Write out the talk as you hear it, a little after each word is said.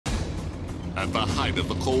At the height of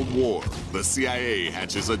the Cold War, the CIA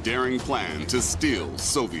hatches a daring plan to steal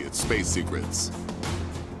Soviet space secrets.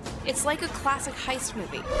 It's like a classic heist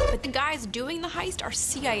movie, but the guys doing the heist are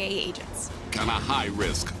CIA agents. Can a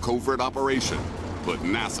high-risk covert operation put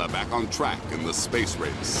NASA back on track in the space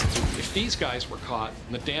race? If these guys were caught,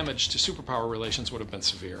 the damage to superpower relations would have been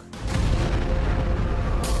severe.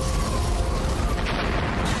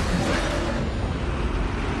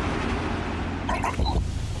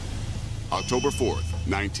 October 4th,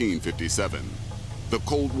 1957. The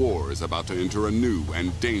Cold War is about to enter a new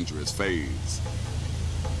and dangerous phase.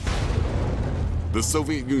 The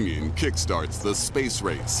Soviet Union kickstarts the space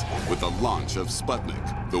race with the launch of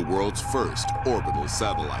Sputnik, the world's first orbital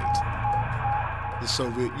satellite. The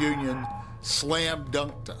Soviet Union slam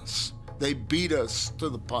dunked us. They beat us to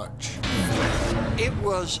the punch. It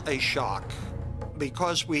was a shock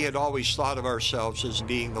because we had always thought of ourselves as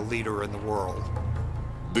being the leader in the world.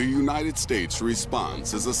 The United States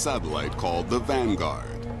response is a satellite called the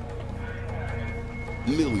Vanguard.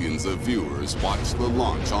 Millions of viewers watch the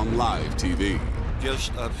launch on live TV.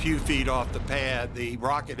 Just a few feet off the pad, the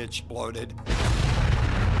rocket exploded. A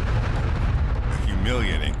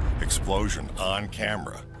humiliating explosion on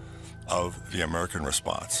camera of the American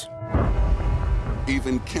response.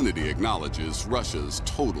 Even Kennedy acknowledges Russia's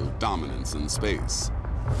total dominance in space.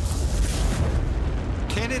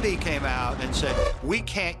 Kennedy came out and said, "We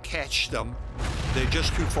can't catch them. They're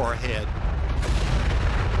just too far ahead."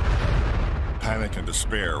 Panic and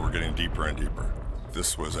despair were getting deeper and deeper.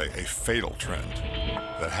 This was a fatal trend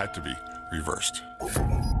that had to be reversed.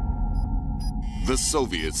 The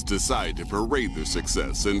Soviets decide to parade their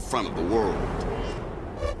success in front of the world.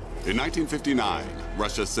 In 1959,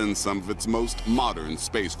 Russia sends some of its most modern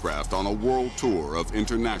spacecraft on a world tour of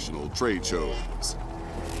international trade shows.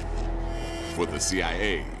 For the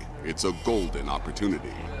CIA, it's a golden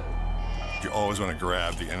opportunity. You always want to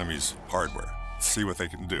grab the enemy's hardware, see what they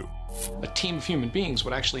can do. A team of human beings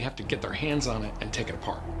would actually have to get their hands on it and take it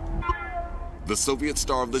apart. The Soviet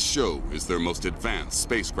star of the show is their most advanced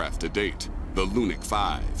spacecraft to date, the Lunik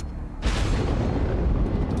 5,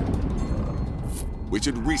 which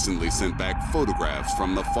had recently sent back photographs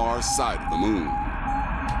from the far side of the moon.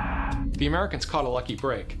 The Americans caught a lucky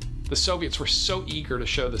break. The Soviets were so eager to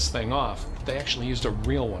show this thing off, they actually used a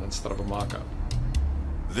real one instead of a mock-up.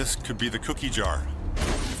 This could be the cookie jar,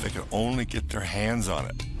 if they could only get their hands on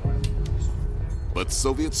it. But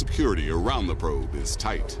Soviet security around the probe is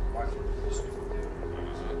tight.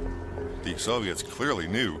 The Soviets clearly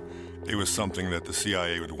knew it was something that the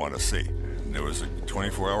CIA would want to see. There was a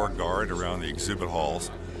 24-hour guard around the exhibit halls,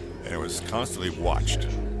 and it was constantly watched.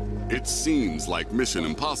 It seems like Mission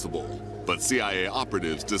Impossible, but CIA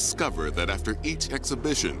operatives discover that after each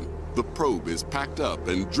exhibition, the probe is packed up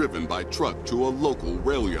and driven by truck to a local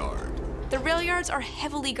rail yard. The rail yards are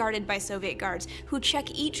heavily guarded by Soviet guards who check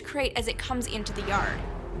each crate as it comes into the yard.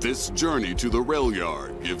 This journey to the rail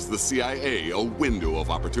yard gives the CIA a window of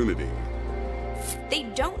opportunity. They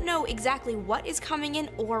don't know exactly what is coming in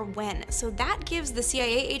or when, so that gives the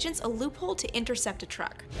CIA agents a loophole to intercept a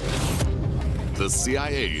truck. The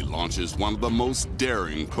CIA launches one of the most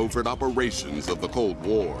daring covert operations of the Cold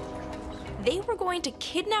War. They were going to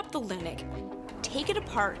kidnap the Lunik, take it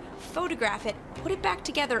apart, photograph it, put it back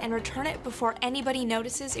together, and return it before anybody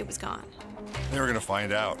notices it was gone. They were going to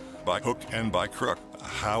find out, by hook and by crook,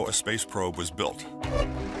 how a space probe was built.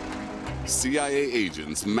 CIA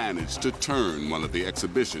agents manage to turn one of the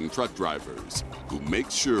exhibition truck drivers, who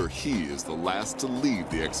makes sure he is the last to leave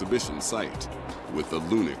the exhibition site, with the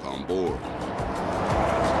Lunik on board.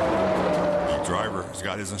 The driver has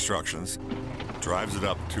got his instructions, drives it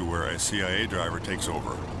up to where a CIA driver takes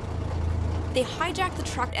over. They hijack the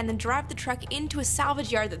truck and then drive the truck into a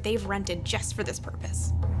salvage yard that they've rented just for this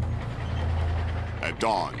purpose. At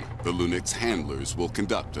dawn, the Lunik's handlers will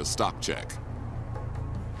conduct a stock check.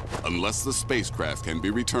 Unless the spacecraft can be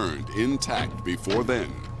returned intact before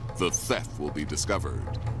then, the theft will be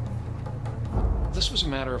discovered. This was a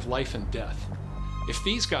matter of life and death. If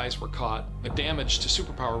these guys were caught, the damage to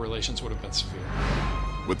superpower relations would have been severe.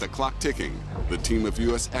 With the clock ticking, the team of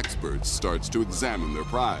U.S. experts starts to examine their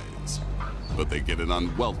prize, but they get an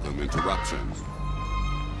unwelcome interruption.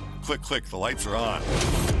 Click, click, the lights are on.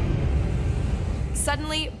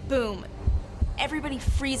 Suddenly, boom. Everybody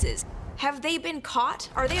freezes. Have they been caught?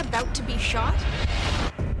 Are they about to be shot?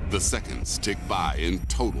 The seconds tick by in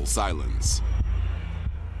total silence.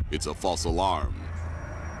 It's a false alarm.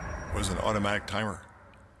 It was an automatic timer.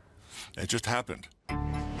 It just happened.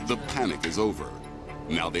 The panic is over.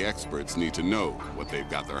 Now the experts need to know what they've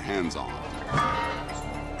got their hands on.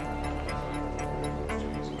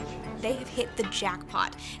 they have hit the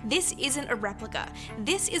jackpot. This isn't a replica.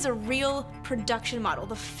 This is a real production model,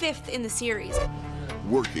 the 5th in the series.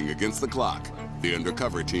 Working against the clock, the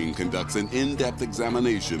undercover team conducts an in-depth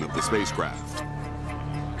examination of the spacecraft.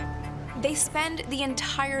 They spend the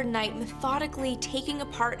entire night methodically taking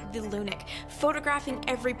apart the Lunik, photographing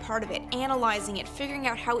every part of it, analyzing it, figuring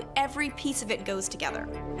out how every piece of it goes together.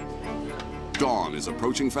 Dawn is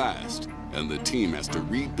approaching fast, and the team has to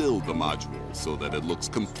rebuild the module so that it looks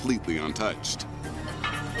completely untouched.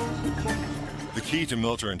 The key to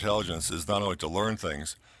military intelligence is not only to learn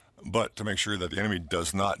things, but to make sure that the enemy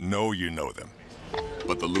does not know you know them.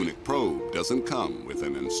 But the Lunik probe doesn't come with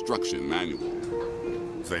an instruction manual.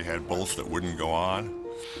 They had bolts that wouldn't go on.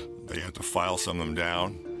 They had to file some of them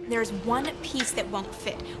down. There's one piece that won't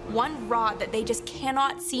fit, one rod that they just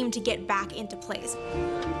cannot seem to get back into place.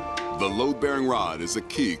 The load-bearing rod is a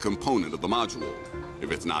key component of the module.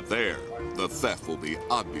 If it's not there, the theft will be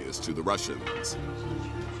obvious to the Russians.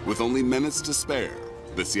 With only minutes to spare,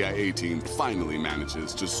 the CIA team finally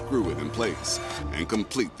manages to screw it in place and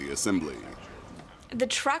complete the assembly. The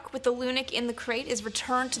truck with the Lunik in the crate is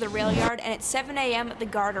returned to the rail yard, and at 7 a.m. the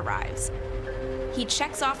guard arrives. He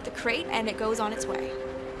checks off the crate, and it goes on its way.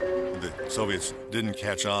 The Soviets didn't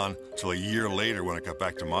catch on till a year later when it got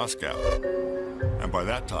back to Moscow. And by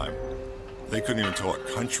that time, they couldn't even tell what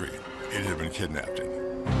country it had been kidnapped in.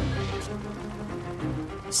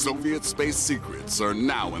 Soviet space secrets are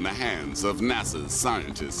now in the hands of NASA's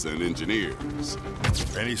scientists and engineers.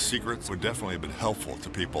 Any secrets would definitely have been helpful to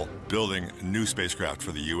people building new spacecraft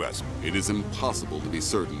for the U.S. It is impossible to be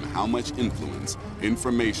certain how much influence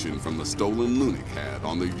information from the stolen Lunik had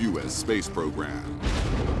on the U.S. space program.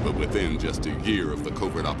 But within just a year of the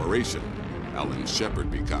covert operation, Alan Shepard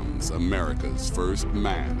becomes America's first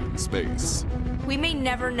man in space. We may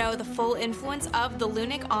never know the full influence of the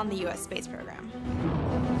Lunik on the U.S. space program.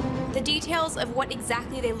 The details of what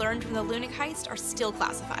exactly they learned from the Lunik heist are still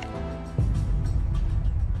classified.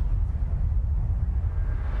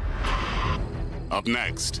 Up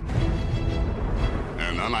next,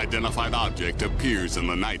 an unidentified object appears in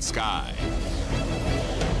the night sky,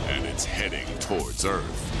 and it's heading towards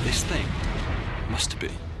Earth. This thing must be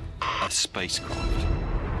a spacecraft.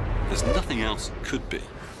 There's nothing else it could be.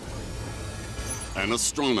 An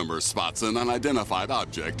astronomer spots an unidentified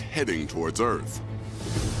object heading towards Earth.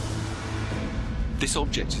 This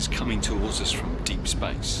object is coming towards us from deep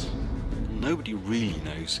space. Nobody really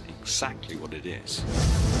knows exactly what it is.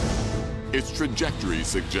 Its trajectory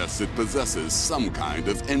suggests it possesses some kind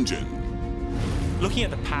of engine. Looking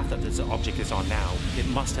at the path that this object is on now, it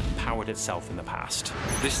must have powered itself in the past.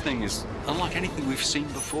 This thing is unlike anything we've seen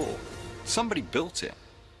before. Somebody built it.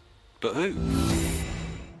 But who?